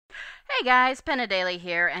Hey guys, Penadaily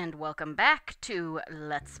here, and welcome back to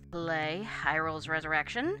Let's Play Hyrule's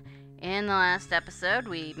Resurrection. In the last episode,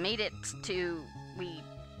 we made it through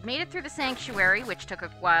the Sanctuary, which took a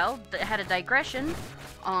while. Had a digression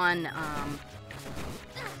on,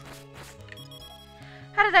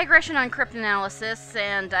 cryptanalysis,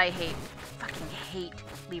 and I fucking hate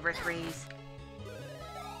Lever 3s.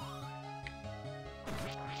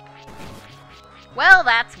 Well,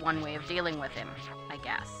 that's one way of dealing with him, I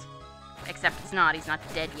guess. Except it's not, he's not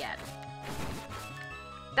dead yet.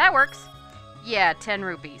 That works. Yeah, 10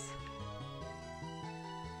 rupees.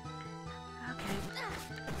 Okay.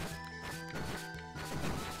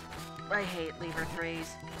 I hate Lever 3s.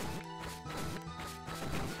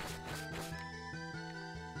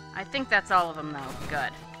 I think that's all of them, though.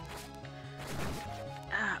 Good.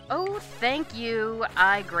 Oh, thank you.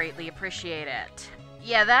 I greatly appreciate it.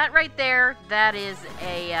 Yeah, that right there, that is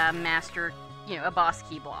a master, a boss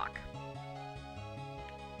key block.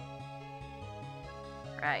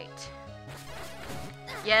 Right.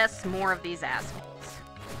 Yes, more of these assholes.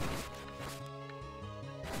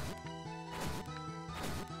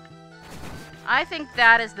 I think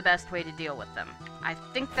that is the best way to deal with them. I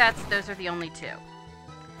think those are the only two.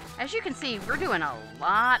 As you can see, we're doing a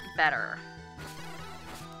lot better.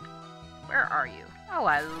 Where are you? Oh,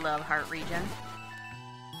 I love heart regen.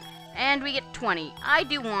 And we get 20. I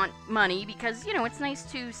do want money because, it's nice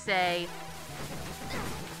to say...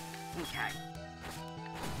 Okay.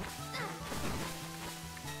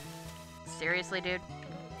 Seriously, dude?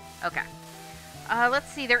 Okay.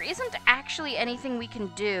 Let's see. There isn't actually anything we can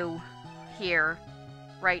do here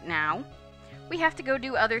right now. We have to go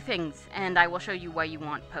do other things, and I will show you why you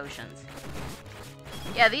want potions.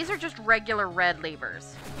 Yeah, these are just regular red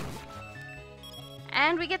Leevers.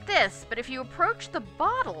 And we get this, but if you approach the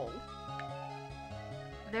bottle,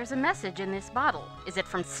 there's a message in this bottle. Is it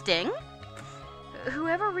from Sting?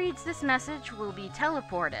 Whoever reads this message will be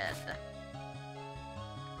teleported.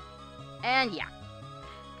 And yeah.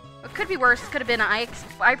 It could be worse. Could have been I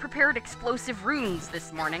prepared explosive runes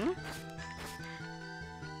this morning.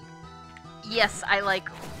 Yes, I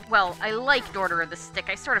liked Order of the Stick.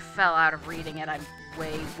 I sort of fell out of reading it. I'm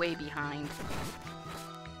way behind.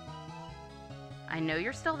 I know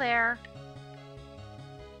you're still there.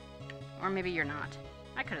 Or maybe you're not.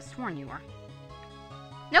 I could have sworn you were.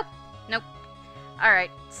 Nope.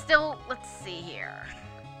 Alright, still, let's see here.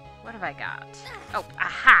 What have I got? Oh,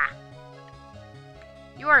 aha!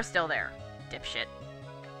 You are still there, dipshit.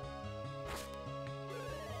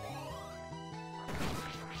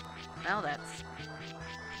 Well, that's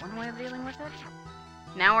one way of dealing with it.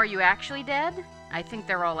 Now are you actually dead? I think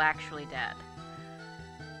they're all actually dead.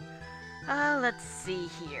 Let's see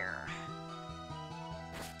here.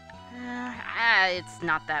 It's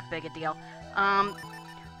not that big a deal.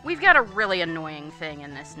 We've got a really annoying thing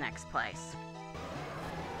in this next place.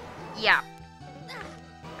 Yeah.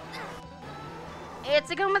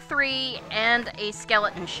 It's a Gohma 3 and a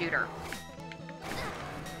skeleton shooter.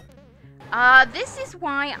 This is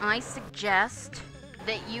why I suggest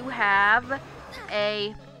that you have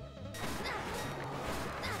a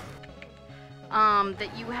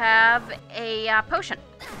potion.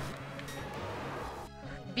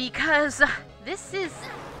 Because this is...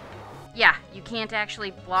 Yeah, you can't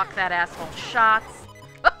actually block that asshole's shots.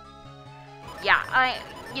 Oh! Yeah,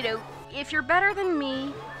 if you're better than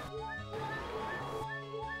me...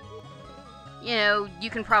 you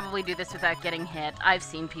can probably do this without getting hit. I've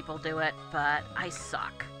seen people do it, but I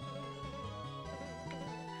suck.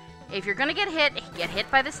 If you're gonna get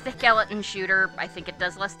hit by the skeleton shooter. I think it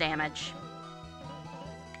does less damage.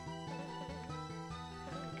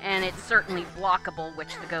 And it's certainly blockable,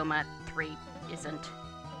 which the Gohma 3 isn't.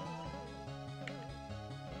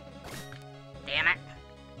 Damn it.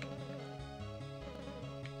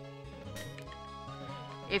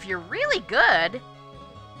 If you're really good...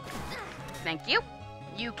 Thank you.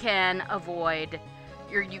 You can avoid,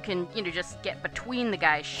 or you can, just get between the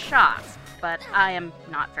guy's shots, but I am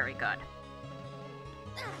not very good.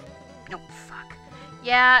 Oh, fuck.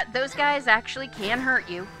 Yeah, those guys actually can hurt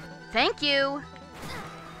you. Thank you!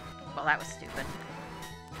 Well, that was stupid.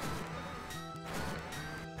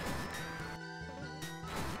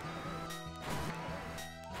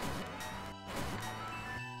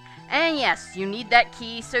 And yes, you need that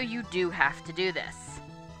key, so you do have to do this.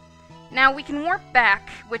 Now, we can warp back,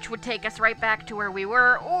 which would take us right back to where we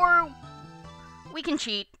were, or we can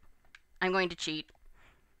cheat. I'm going to cheat.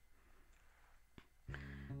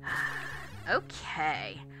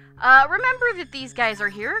 Okay. Remember that these guys are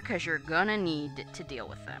here, because you're gonna need to deal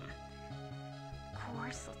with them. Of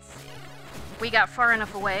course, let's see. We got far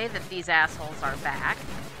enough away that these assholes are back.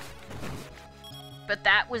 But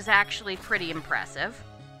that was actually pretty impressive.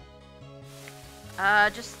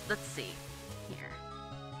 Just, let's see. Here.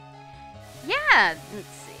 Yeah, let's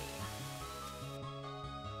see.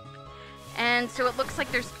 And so it looks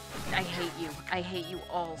like there's... I hate you. I hate you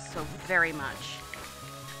all so very much.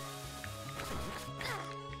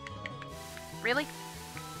 Really?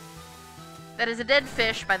 That is a dead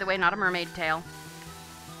fish, by the way, not a mermaid tail.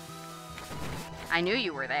 I knew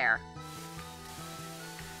you were there.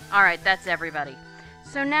 Alright, that's everybody.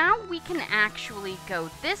 So now we can actually go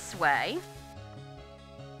this way.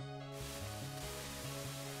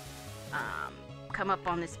 Come up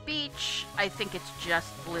on this beach. I think it's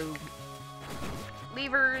just blue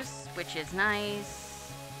Leevers, which is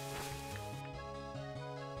nice.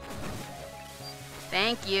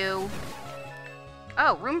 Thank you.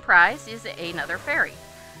 Oh, room prize is another fairy.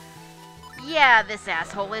 Yeah, this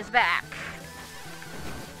asshole is back.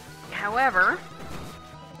 However,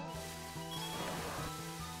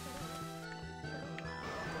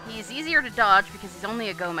 he's easier to dodge because he's only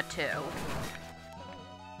a Gohma 2.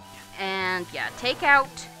 And yeah, take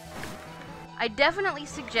out... I definitely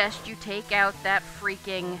suggest you take out that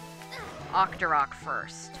freaking Octorok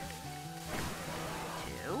first.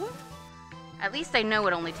 2. At least I know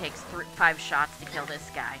it only takes 5 shots to kill this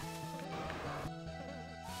guy.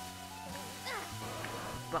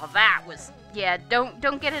 Well, that was... Yeah,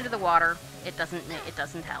 don't get into the water. It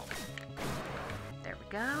doesn't help. There we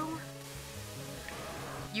go.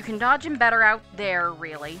 You can dodge him better out there,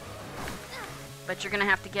 really. But you're gonna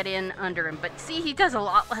have to get in under him. But see, he does a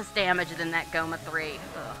lot less damage than that Gohma 3.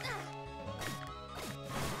 Ugh.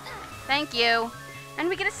 Thank you. And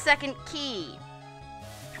we get a second key.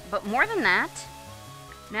 But more than that,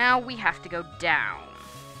 now we have to go down.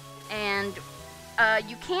 And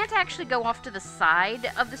you can't actually go off to the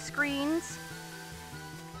side of the screens.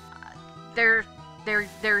 They're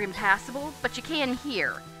impassable, but you can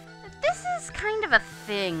here. This is kind of a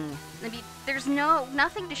thing. I mean, there's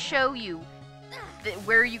nothing to show you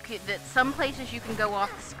that some places you can go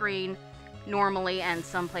off the screen normally and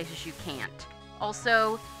some places you can't.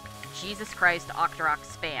 Also, Jesus Christ, Octorok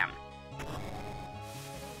spam.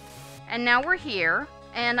 And now we're here,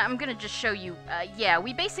 and I'm gonna just show you, yeah,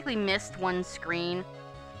 we basically missed one screen,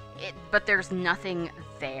 but there's nothing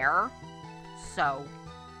there, so,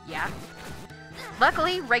 yeah.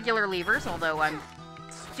 Luckily, regular Leevers, although I'm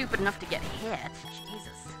stupid enough to get hit. Jesus.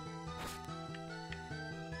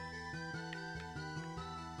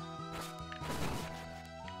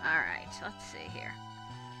 Alright, let's see here.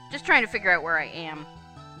 Just trying to figure out where I am.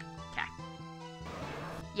 Okay.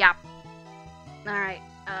 Yep. Alright,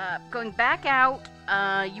 going back out,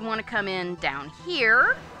 you want to come in down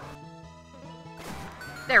here.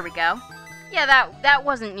 There we go. Yeah, that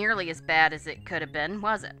wasn't nearly as bad as it could have been,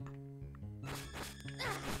 was it?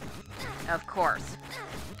 Of course.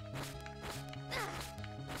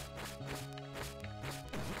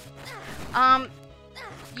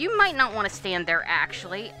 You might not want to stand there,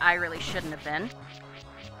 actually. I really shouldn't have been.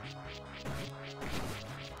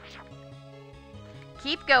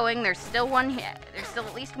 Keep going. There's still one here. There's still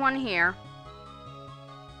at least one here.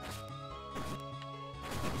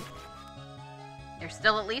 There's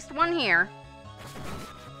still at least one here.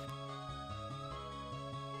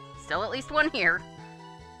 Still at least one here.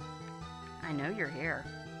 I know you're here.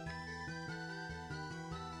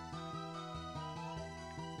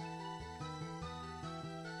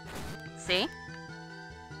 See?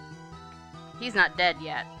 He's not dead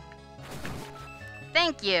yet.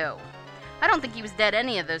 Thank you! I don't think he was dead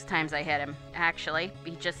any of those times I hit him, actually.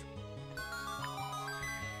 He just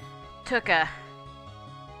took a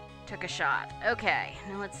shot. Okay,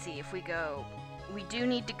 now let's see if we go... We do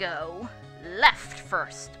need to go left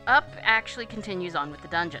first. Up actually continues on with the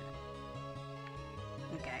dungeon.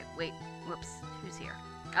 Okay, wait. Whoops. Who's here?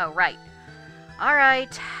 Oh, right.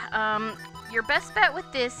 Alright. Your best bet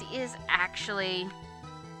with this is actually...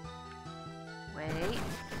 Wait.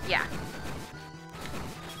 Yeah.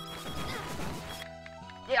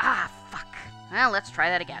 Ah, fuck. Well, let's try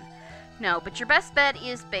that again. No, but your best bet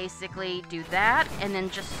is basically do that and then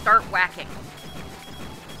just start whacking.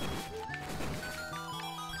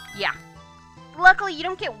 Yeah. Luckily, you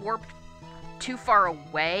don't get warped too far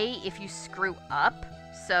away if you screw up,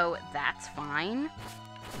 so that's fine.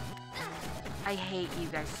 I hate you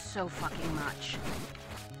guys so fucking much.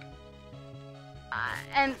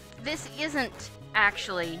 And this isn't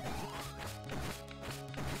actually...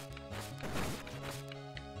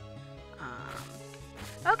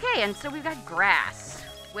 Okay, and so we've got grass,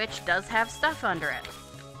 which does have stuff under it.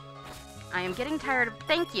 I am getting tired of...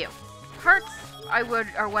 Thank you. Hearts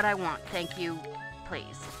are what I want. Thank you,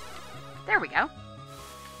 please. There we go.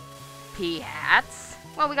 pea hats.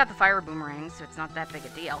 Well, we got the fire boomerangs, so it's not that big a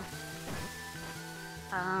deal.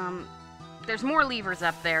 There's more Leevers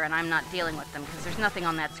up there, and I'm not dealing with them because there's nothing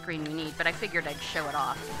on that screen we need, but I figured I'd show it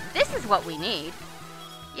off. This is what we need.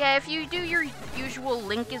 Yeah, if you do your usual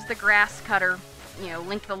Link is the grass cutter, you know,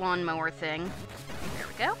 Link the lawnmower thing. There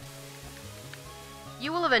we go.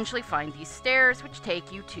 You will eventually find these stairs, which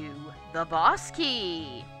take you to the boss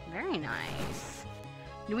key. Very nice.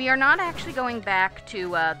 We are not actually going back to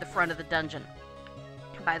the front of the dungeon.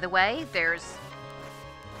 By the way,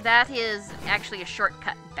 that is actually a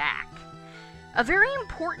shortcut back. A very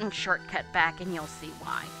important shortcut back, and you'll see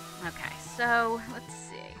why. Okay, so, let's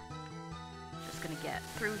see. Just gonna get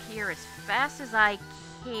through here as fast as I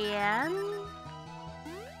can.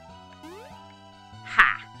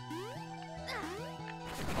 Ha!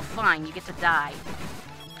 Well, fine, you get to die.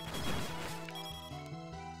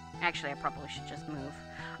 Actually, I probably should just move.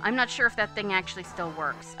 I'm not sure if that thing actually still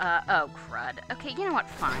works. Oh, crud. Okay, you know what?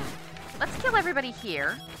 Fine. Let's kill everybody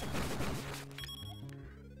here.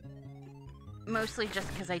 Mostly just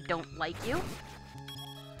because I don't like you.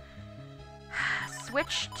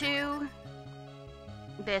 Switch to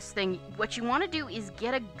this thing. What you want to do is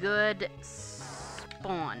get a good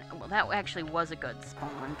spawn. Well, that actually was a good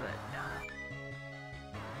spawn, but...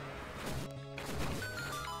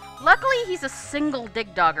 Luckily, he's a single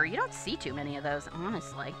dig dogger. You don't see too many of those,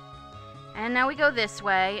 honestly. And now we go this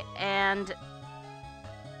way, and...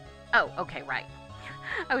 Oh, okay, right.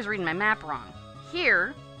 I was reading my map wrong.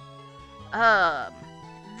 Here...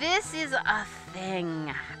 this is a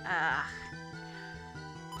thing.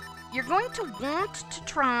 You're going to want to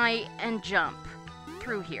try and jump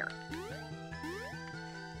through here.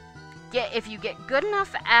 If you get good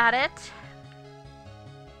enough at it...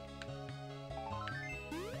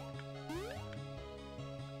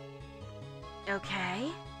 Okay.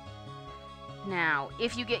 Now,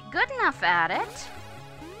 if you get good enough at it,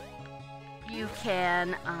 you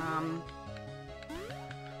can,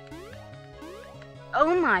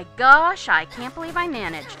 Oh my gosh, I can't believe I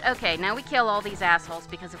managed. Okay, now we kill all these assholes,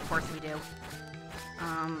 because of course we do.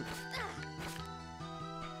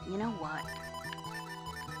 You know what?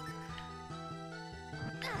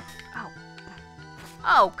 Oh.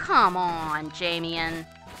 Oh, come on, Jamian.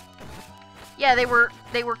 Yeah, they were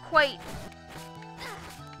quite...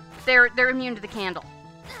 They're immune to the candle.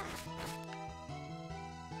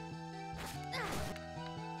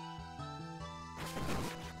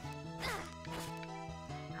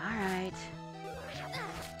 Alright.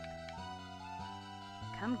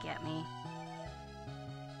 Come get me.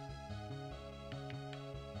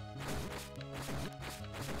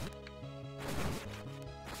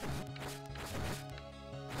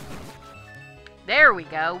 There we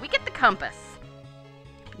go. We get the compass.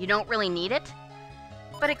 You don't really need it,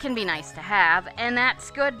 but it can be nice to have, and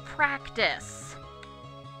that's good practice.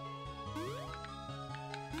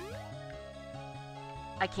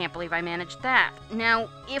 I can't believe I managed that. Now,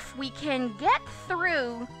 if we can get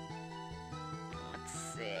through... Let's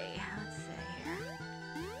see here.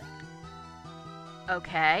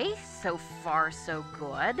 Okay, so far so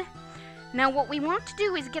good. Now what we want to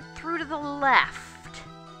do is get through to the left.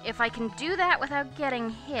 If I can do that without getting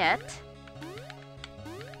hit...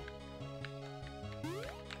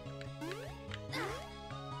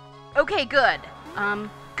 Okay, good.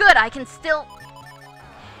 Good, I can still...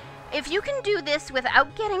 If you can do this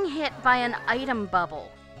without getting hit by an item bubble,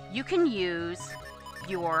 you can use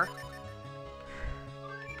your...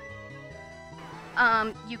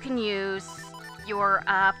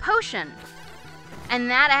 potion. And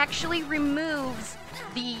that actually removes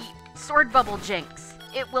the sword bubble jinx.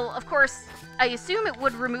 It will, of course, I assume it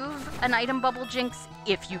would remove an item bubble jinx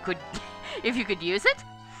if you could, if you could use it.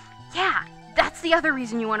 Yeah. That's the other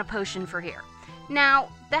reason you want a potion for here. Now,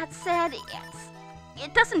 that said,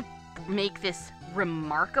 it doesn't make this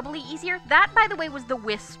remarkably easier. That, by the way, was the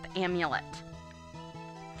Wisp Amulet.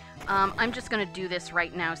 I'm just going to do this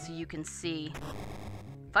right now so you can see.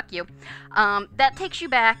 Fuck you. That takes you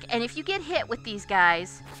back, and if you get hit with these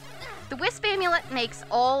guys, the Wisp Amulet makes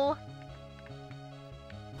all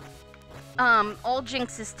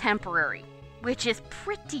jinxes temporary, which is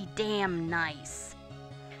pretty damn nice.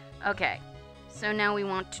 Okay. So now we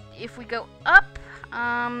want to, if we go up,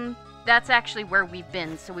 that's actually where we've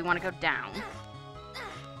been, so we want to go down.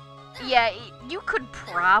 Yeah, you could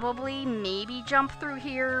probably maybe jump through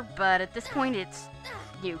here, but at this point it's,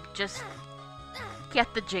 you just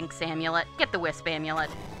get the Jinx Amulet, get the Wisp Amulet.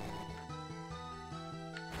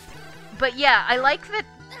 But yeah, I like that,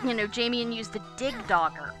 you know, Jamian used the Dig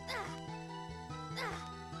Dogger.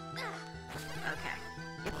 Okay,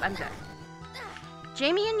 yep, I'm good.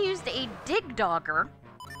 Jamian used a Dig Dogger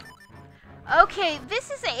Okay,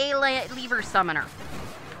 this is a Lever summoner.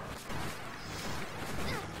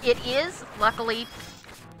 It is, luckily...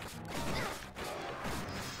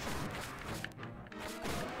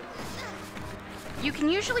 You can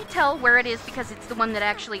usually tell where it is because it's the one that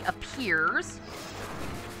actually appears.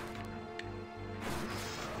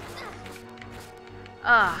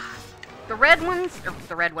 The red ones,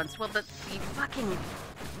 well, the fucking...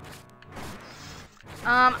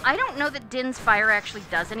 I don't know that Din's fire actually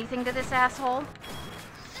does anything to this asshole.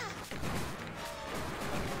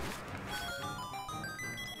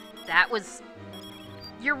 That was...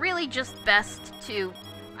 You're really just best to...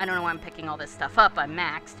 I don't know why I'm picking all this stuff up, I'm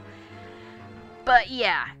maxed. But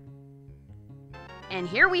yeah. And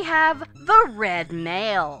here we have the red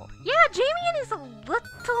male. Yeah, Jamian is a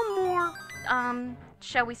little more,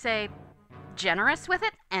 shall we say, generous with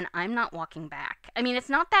it, and I'm not walking back. I mean, it's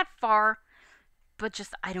not that far, but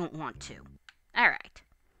just I don't want to. Alright.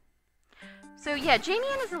 So yeah,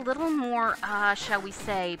 Jamian is a little more, shall we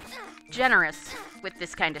say, generous with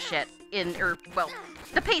this kind of shit. Well,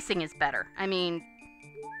 the pacing is better. I mean,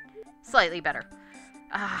 slightly better.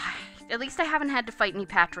 At least I haven't had to fight any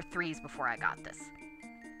Patra 3s before I got this.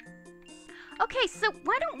 Okay, so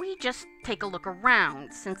why don't we just take a look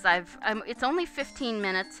around, since it's only 15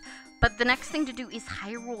 minutes, but the next thing to do is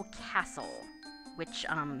Hyrule Castle, which,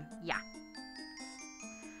 yeah.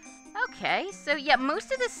 Okay, so yeah,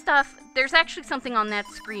 most of this stuff, there's actually something on that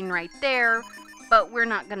screen right there, but we're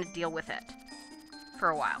not going to deal with it for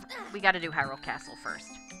a while. We got to do Hyrule Castle first.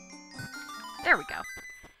 There we go.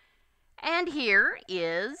 And here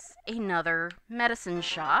is another medicine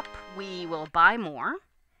shop. We will buy more.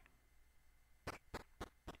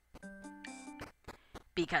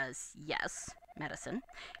 Because, yes, medicine.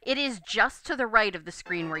 It is just to the right of the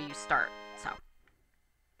screen where you start, so.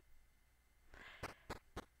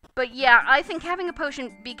 But yeah, I think having a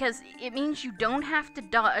potion, because it means you don't have to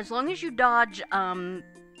dodge, as long as you dodge,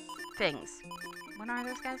 things. What are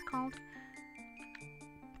those guys called?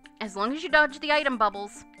 As long as you dodge the item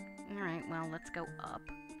bubbles. Alright, well, let's go up.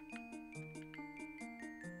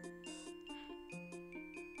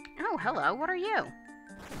 Oh, hello, what are you?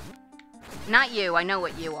 Not you, I know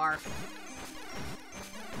what you are.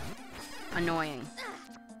 Annoying.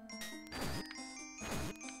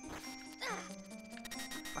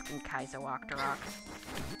 Fucking Kaizo Octorok.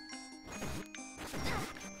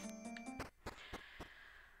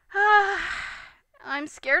 I'm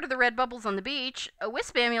scared of the red bubbles on the beach. A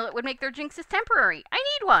wisp amulet would make their jinxes temporary. I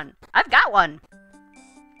need one. I've got one.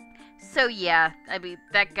 So yeah, I mean,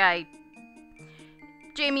 that guy...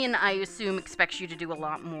 Jamian, I assume, expects you to do a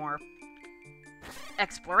lot more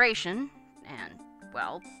exploration. And,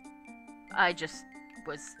 well, I just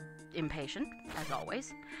was impatient, as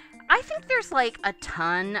always. I think there's, like, a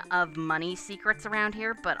ton of money secrets around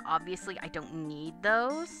here, but obviously I don't need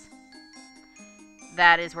those.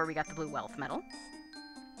 That is where we got the blue wealth medal.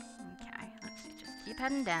 Okay, let's see, just keep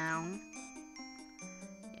heading down.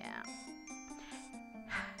 Yeah.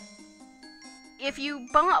 If you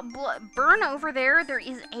burn over there, there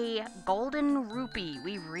is a golden rupee.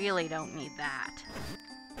 We really don't need that.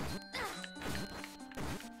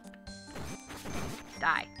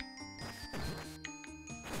 Die.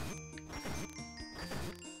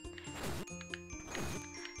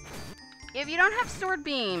 If you don't have sword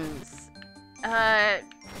beams,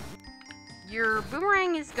 your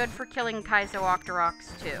boomerang is good for killing Kaizo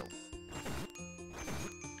Octoroks too.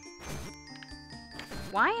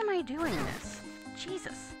 Why am I doing this?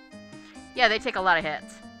 Jesus. Yeah, they take a lot of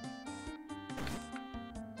hits.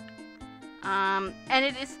 And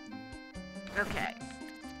it is... Okay.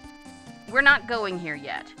 We're not going here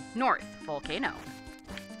yet. North, volcano.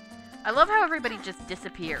 I love how everybody just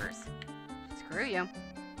disappears. Screw you.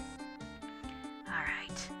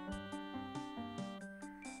 Alright.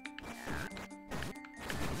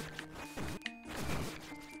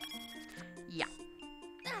 Yeah.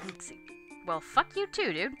 Let's see. Well, fuck you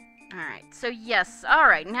too, dude. Alright, so yes,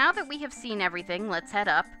 alright, now that we have seen everything, let's head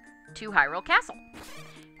up to Hyrule Castle,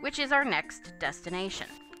 which is our next destination.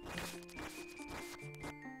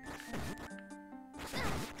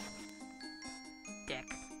 Dick.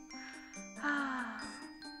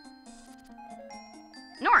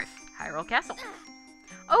 North, Hyrule Castle.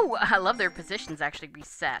 Oh, I love their positions actually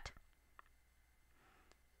reset.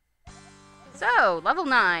 So, level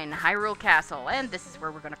 9, Hyrule Castle, and this is where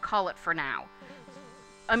we're going to call it for now.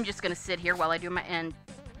 I'm just going to sit here while I do my, and,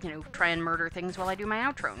 you know, try and murder things while I do my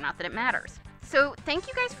outro. Not that it matters. So, thank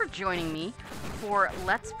you guys for joining me for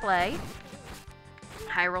Let's Play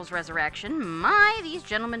Hyrule's Resurrection. These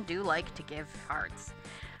gentlemen do like to give hearts.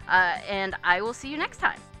 And I will see you next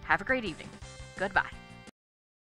time. Have a great evening. Goodbye.